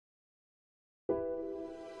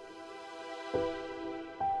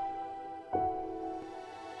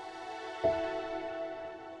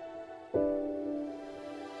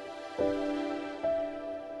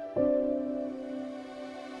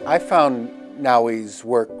I found Naoe's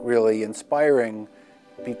work really inspiring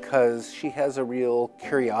because she has a real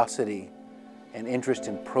curiosity and interest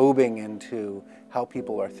in probing into how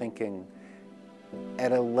people are thinking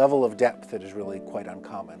at a level of depth that is really quite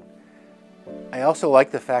uncommon. I also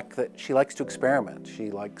like the fact that she likes to experiment.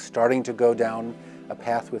 She likes starting to go down a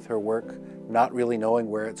path with her work, not really knowing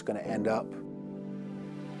where it's going to end up.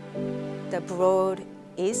 The Broad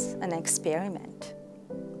is an experiment.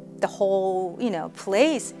 The whole,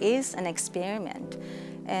 place is an experiment.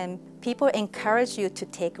 And people encourage you to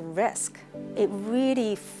take risk. It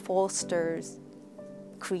really fosters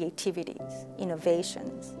creativity,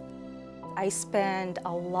 innovations. I spend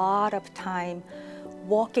a lot of time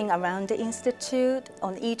walking around the Institute.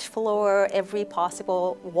 On each floor, every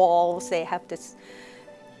possible walls, they have this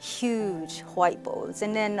huge whiteboards.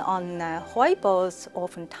 And then on whiteboards,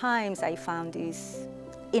 oftentimes I found these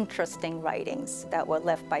interesting writings that were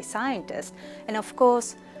left by scientists. And of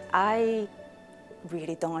course, I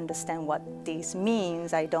really don't understand what this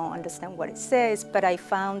means. I don't understand what it says, but I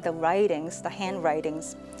found the writings, the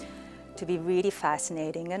handwritings, to be really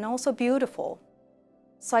fascinating and also beautiful.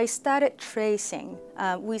 So I started tracing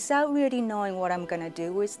without really knowing what I'm going to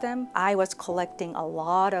do with them. I was collecting a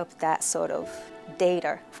lot of that sort of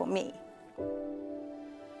data for me.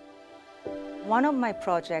 One of my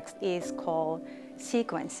projects is called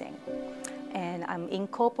sequencing, and I'm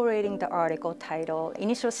incorporating the article titled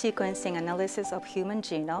Initial Sequencing Analysis of Human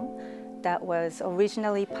Genome that was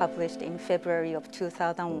originally published in February of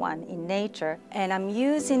 2001 in Nature. And I'm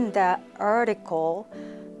using that article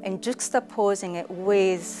and juxtaposing it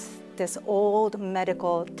with this old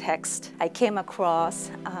medical text I came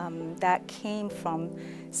across that came from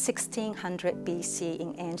 1600 BC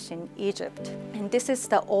in ancient Egypt. And this is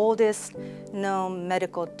the oldest known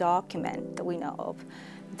medical document that we know of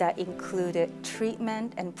that included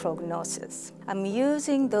treatment and prognosis. I'm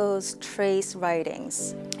using those trace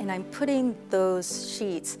writings and I'm putting those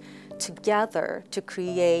sheets together to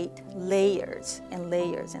create layers and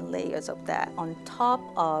layers and layers of that on top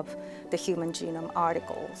of the human genome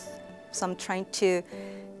articles. So I'm trying to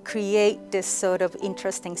create this sort of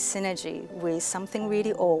interesting synergy with something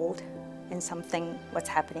really old and something what's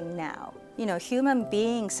happening now. Human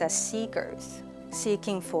beings are seekers,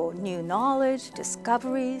 seeking for new knowledge,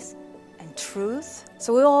 discoveries, and truth.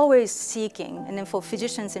 So we're always seeking, and then for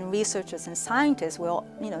physicians and researchers and scientists,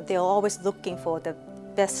 they're always looking for the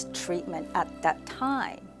best treatment at that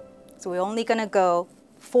time. So we're only going to go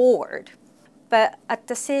forward. But at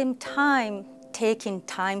the same time, taking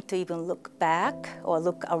time to even look back or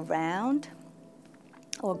look around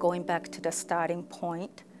or going back to the starting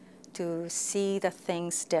point to see the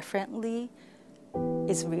things differently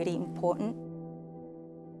is really important.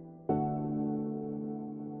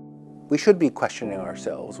 We should be questioning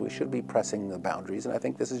ourselves. We should be pressing the boundaries. And I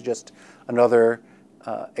think this is just another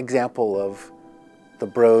example of the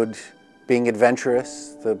Broad being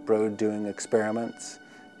adventurous, the Broad doing experiments,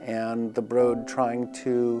 and the Broad trying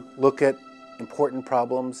to look at important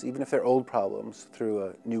problems, even if they're old problems, through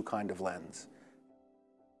a new kind of lens.